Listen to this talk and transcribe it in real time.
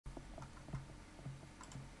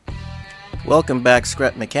Welcome back,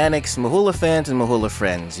 Scrap Mechanics, Mahula fans and Mahula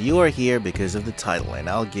friends. You are here because of the title, and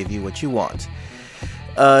I'll give you what you want.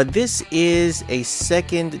 This is a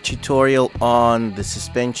second tutorial on the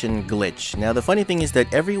suspension glitch. Now, the funny thing is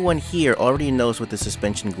that everyone here already knows what the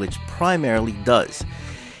suspension glitch primarily does.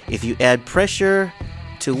 If you add pressure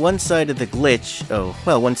to one side of the glitch,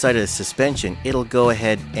 one side of the suspension, it'll go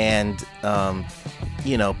ahead and,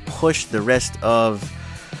 push the rest of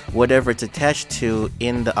whatever it's attached to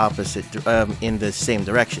in the opposite, in the same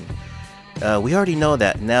direction. We already know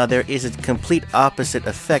that. Now there is a complete opposite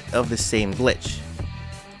effect of the same glitch.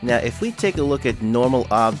 Now if we take a look at normal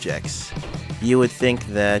objects, you would think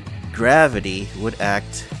that gravity would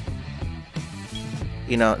act,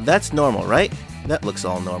 that's normal, right? That looks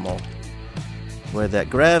all normal. Where that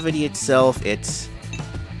gravity itself,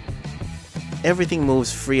 everything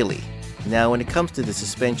moves freely. Now when it comes to the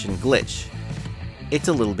suspension glitch, it's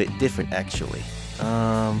a little bit different actually.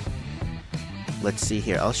 Let's see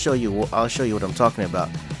here. I'll show you what I'm talking about.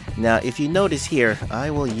 Now if you notice here, I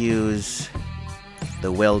will use the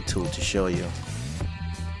weld tool to show you.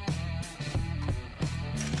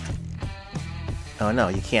 Oh no,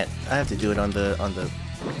 you can't. I have to do it on the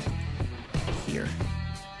here.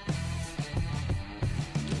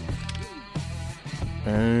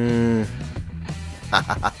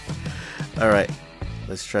 Alright,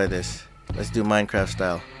 let's try this. Let's do Minecraft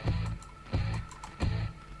style.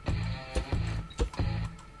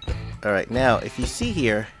 Alright, now if you see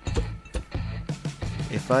here,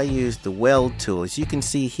 if I use the weld tool, as you can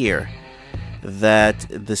see here, that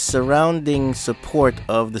the surrounding support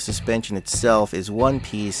of the suspension itself is one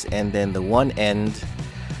piece, and then the one end,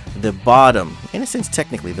 the bottom, in a sense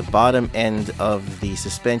technically, the bottom end of the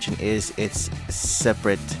suspension is its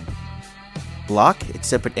separate block, its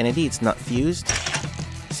separate entity, it's not fused.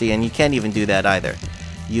 See, and you can't even do that either.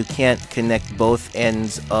 You can't connect both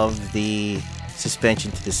ends of the suspension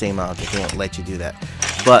to the same object. It won't let you do that.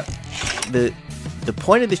 But the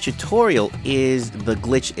point of this tutorial is the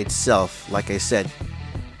glitch itself. Like I said,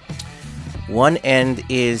 one end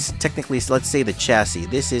is technically, so let's say the chassis.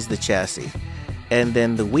 This is the chassis. And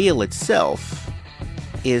then the wheel itself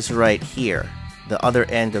is right here, the other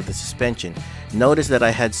end of the suspension. Notice that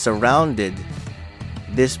I had surrounded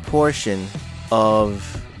this portion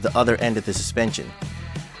of the other end of the suspension.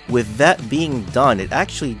 With that being done, it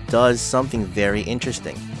actually does something very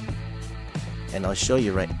interesting. And I'll show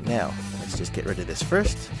you right now. Let's just get rid of this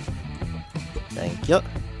first. Thank you.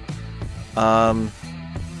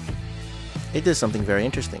 It does something very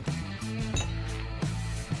interesting.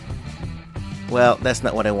 Well, that's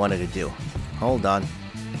not what I wanted to do. Hold on.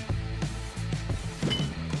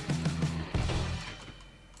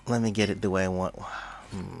 Let me get it the way I want.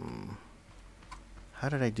 How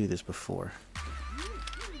did I do this before?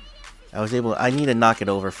 I need to knock it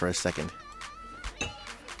over for a second.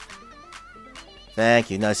 Thank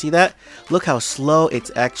you. Now see that? Look how slow this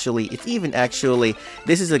is a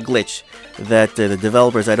glitch that the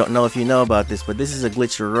developers, I don't know if you know about this, but this is a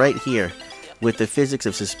glitch right here with the physics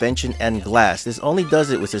of suspension and glass. This only does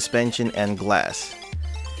it with suspension and glass.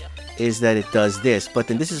 Is that it does this, but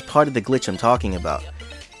then this is part of the glitch I'm talking about.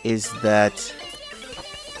 Is that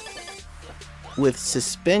with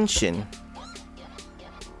suspension,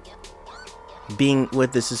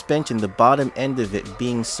 the bottom end of it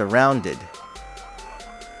being surrounded,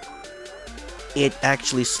 it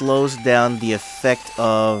actually slows down the effect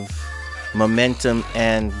of momentum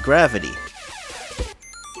and gravity.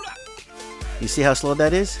 You see how slow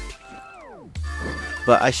that is?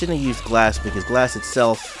 But I shouldn't have used glass because glass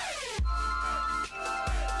itself,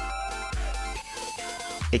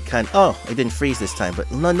 it didn't freeze this time, but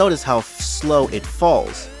notice how slow it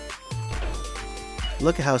falls.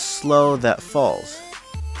 Look at how slow that falls.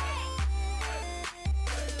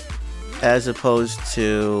 As opposed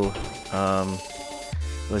to,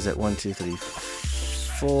 what was that? 1, 2, 3,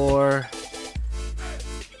 4,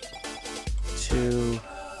 2,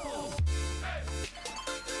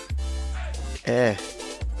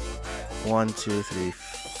 1, 2, 3,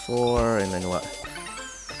 4, and then what?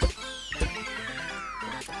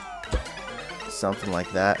 Something like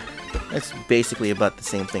that. It's basically about the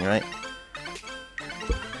same thing, right?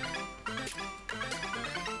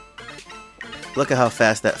 Look at how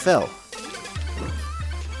fast that fell.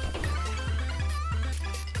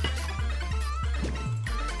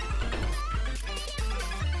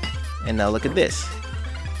 And now look at this.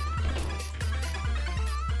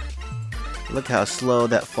 Look how slow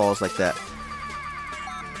that falls like that.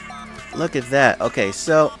 Look at that. Okay,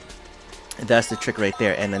 so that's the trick right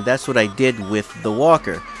there. And then that's what I did with the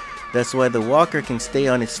walker. That's why the walker can stay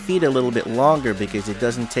on its feet a little bit longer, because it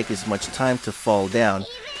doesn't take as much time to fall down.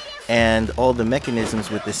 and all the mechanisms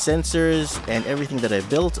with the sensors and everything that I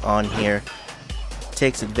built on here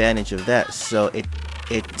takes advantage of that. So it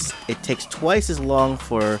takes twice as long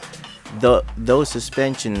for those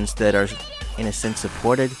suspensions that are in a sense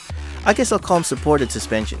supported. I guess I'll call them supported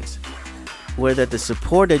suspensions, where that the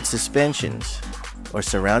supported suspensions or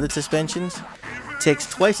surrounded suspensions takes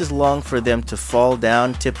twice as long for them to fall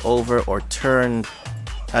down, tip over, or turn.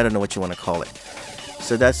 I don't know what you want to call it.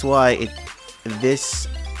 So that's why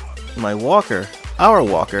our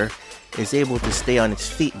walker is able to stay on its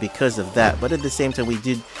feet because of that. But at the same time, we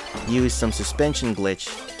did use some suspension glitch,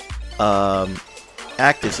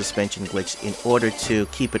 active suspension glitch, in order to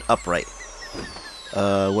keep it upright.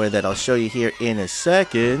 Where that I'll show you here in a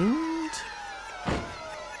second.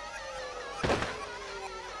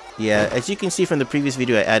 Yeah, as you can see from the previous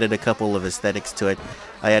video, I added a couple of aesthetics to it.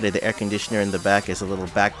 I added the air conditioner in the back as a little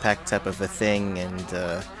backpack type of a thing,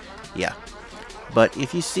 and yeah. But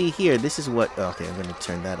if you see here, this is what... Okay, I'm going to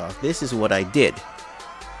turn that off. This is what I did.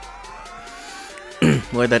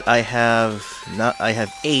 Where that I have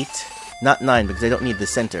 8, not 9, because I don't need the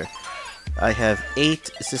center. I have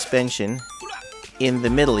 8 suspension in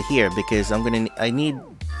the middle here, because I need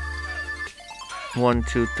 1,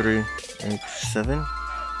 2, 3, 8, 7.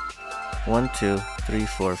 1, 2, 3,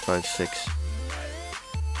 4, 5, 6.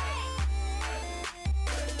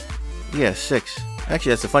 Yeah, 6.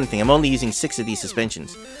 Actually, that's the funny thing. I'm only using 6 of these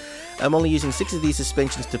suspensions. I'm only using 6 of these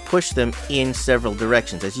suspensions to push them in several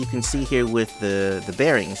directions. As you can see here with the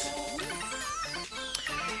bearings,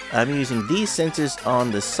 I'm using these sensors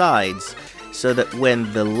on the sides so that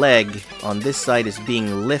when the leg on this side is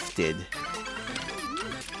being lifted,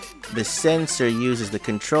 the sensor uses the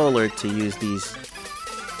controller to use these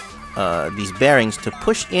bearings to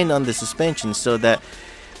push in on the suspension, so that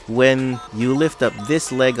when you lift up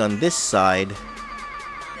this leg on this side,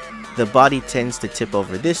 the body tends to tip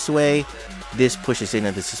over this way. This pushes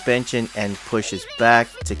into the suspension and pushes back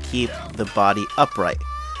to keep the body upright.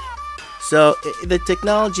 So the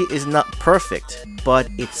technology is not perfect, but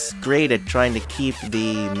it's great at trying to keep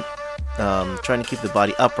the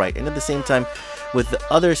body upright, and at the same time, with the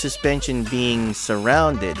other suspension being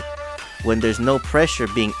surrounded, when there's no pressure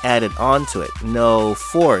being added onto it, no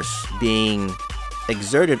force being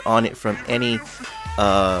exerted on it from any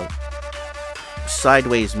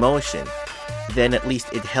sideways motion, then at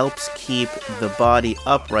least it helps keep the body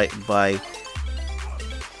upright by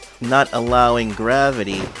not allowing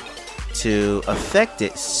gravity to affect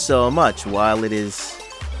it so much while it is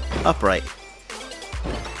upright.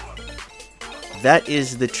 That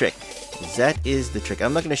is the trick. That is the trick.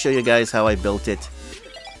 I'm not going to show you guys how I built it,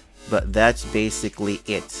 but that's basically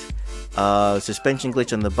it. Suspension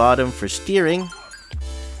glitch on the bottom for steering.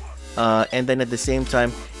 And then at the same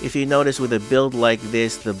time, if you notice with a build like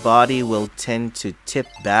this, the body will tend to tip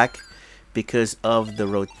back because of the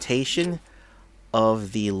rotation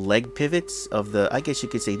of the leg pivots of the, I guess you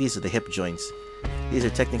could say these are the hip joints. These are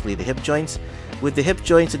technically the hip joints. With the hip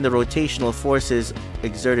joints and the rotational forces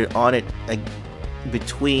exerted on it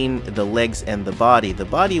between the legs and the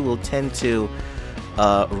body will tend to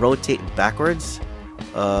rotate backwards.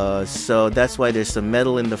 So that's why there's some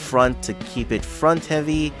metal in the front to keep it front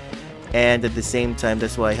heavy, and at the same time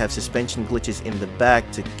that's why I have suspension glitches in the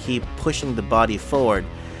back to keep pushing the body forward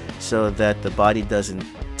so that the body doesn't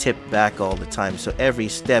tip back all the time. So every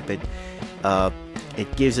step it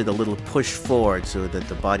gives it a little push forward so that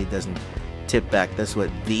the body doesn't tip back. That's what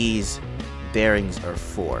these bearings are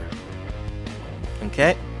for.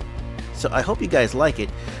 Okay, so I hope you guys like it.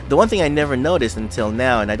 The one thing I never noticed until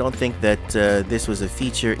now, and I don't think that this was a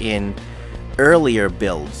feature in earlier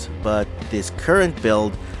builds, but this current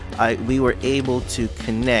build, we were able to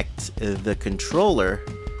connect the controller,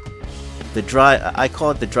 the drive, I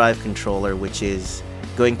call it the drive controller, which is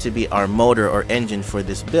going to be our motor or engine for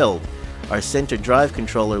this build. Our center drive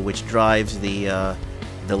controller, which drives the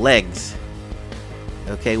legs.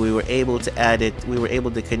 Okay, we were able to add it, we were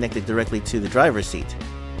able to connect it directly to the driver's seat.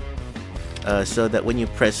 So that when you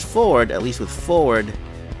press forward, at least with forward,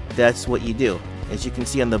 that's what you do. As you can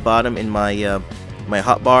see on the bottom in my my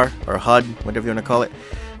hotbar or HUD, whatever you want to call it,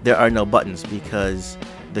 there are no buttons because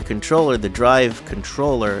the controller, the drive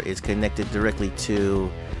controller, is connected directly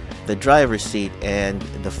to the driver's seat, and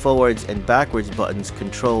the forwards and backwards buttons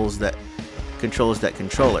controls that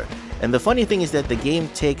controller. And the funny thing is that the game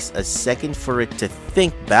takes a second for it to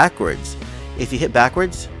think backwards. If you hit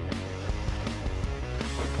backwards,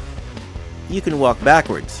 you can walk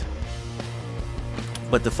backwards.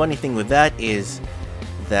 But the funny thing with that is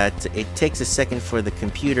that it takes a second for the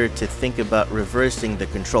computer to think about reversing the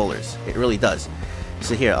controllers. It really does.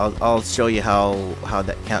 So here, I'll show you how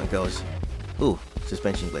that count goes. Ooh,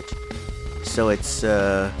 suspension glitch. So it's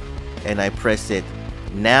and I press it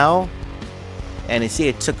now, and you see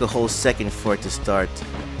it took a whole second for it to start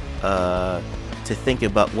to think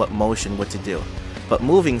about what motion, what to do. But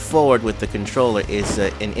moving forward with the controller is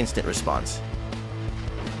an instant response.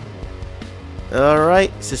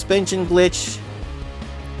 Alright, suspension glitch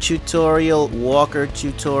tutorial, walker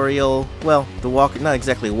tutorial. Well, the walker, not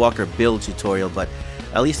exactly walker build tutorial, but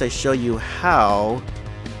at least I show you how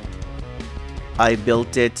I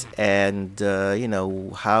built it, and you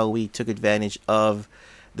know, how we took advantage of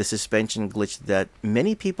the suspension glitch that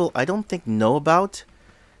many people I don't think know about,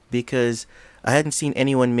 because I hadn't seen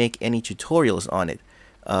anyone make any tutorials on it.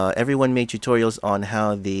 Everyone made tutorials on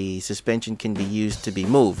how the suspension can be used to be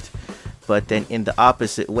moved, but then in the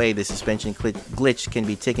opposite way, the suspension glitch can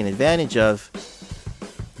be taken advantage of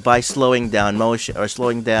by slowing down motion, or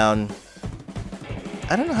slowing down,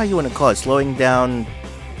 I don't know how you want to call it, slowing down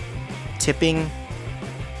tipping,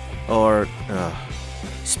 or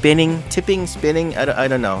spinning, tipping, spinning. I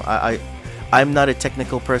don't know. I'm not a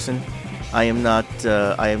technical person. I am not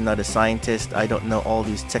a scientist. I don't know all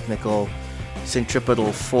these technical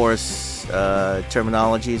centripetal force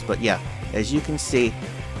terminologies. But yeah, as you can see,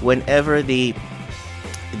 whenever the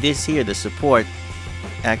support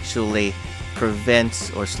actually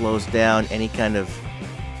prevents or slows down any kind of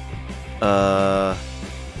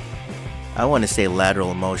I want to say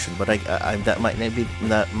lateral motion, but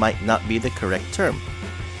that might not be the correct term.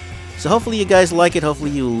 So hopefully you guys like it.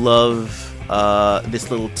 Hopefully you love this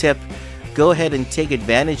little tip. Go ahead and take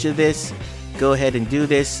advantage of this. Go ahead and do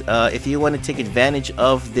this. If you want to take advantage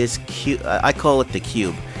of this cube, I call it the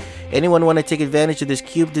cube. Anyone want to take advantage of this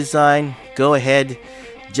cube design? Go ahead.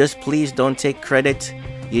 Just please don't take credit.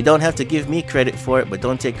 You don't have to give me credit for it, but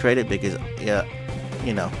don't take credit, because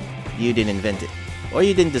you know, you didn't invent it, or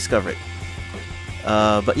you didn't discover it.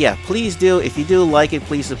 But yeah, please do. If you do like it,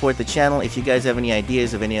 please support the channel. If you guys have any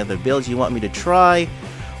ideas of any other builds you want me to try,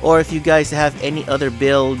 or if you guys have any other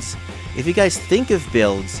builds, if you guys think of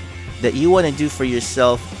builds that you want to do for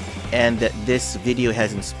yourself and that this video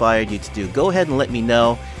has inspired you to do, go ahead and let me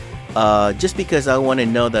know. Just because I want to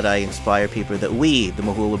know that I inspire people, that we, the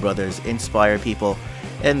Mahula Brothers, inspire people,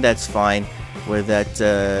 and that's fine. Where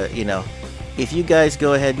that, you know, if you guys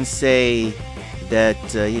go ahead and say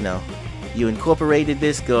that, you know, you incorporated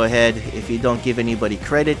this, go ahead. If you don't give anybody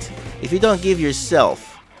credit, if you don't give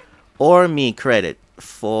yourself or me credit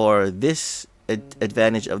for this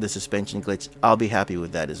advantage of the suspension glitch, I'll be happy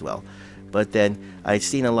with that as well. But then I've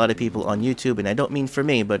seen a lot of people on YouTube, and I don't mean for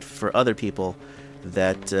me, but for other people,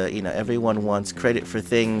 that you know, everyone wants credit for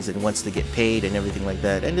things and wants to get paid and everything like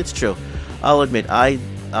that. And it's true. I'll admit,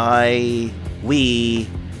 we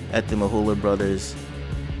at the Mahula Brothers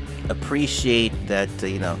appreciate that,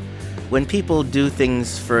 you know, when people do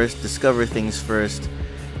things first, discover things first,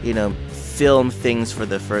 you know, film things for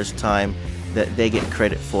the first time, that they get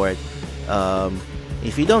credit for it.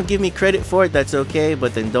 If you don't give me credit for it, that's okay,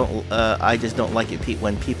 but then don't, I just don't like it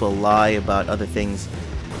when people lie about other things,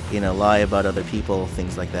 you know, lie about other people,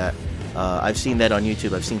 things like that. I've seen that on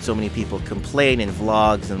YouTube. I've seen so many people complain in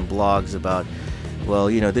vlogs and blogs about,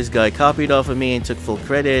 well, you know, this guy copied off of me and took full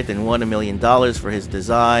credit and won $1 million for his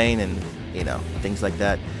design, and, you know, things like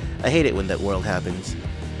that. I hate it when that world happens.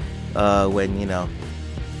 When, you know,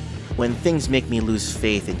 when things make me lose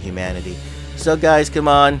faith in humanity. So guys, come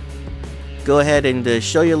on. Go ahead and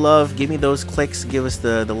show your love. Give me those clicks. Give us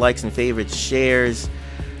the likes and favorites, shares.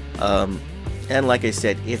 And like I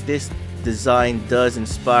said, if this design does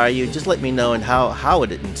inspire you, just let me know and how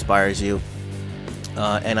it inspires you.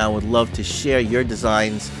 And I would love to share your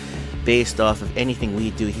designs based off of anything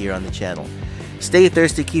we do here on the channel. Stay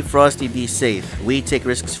thirsty, keep frosty, be safe. We take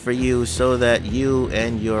risks for you so that you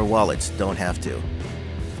and your wallets don't have to.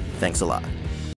 Thanks a lot.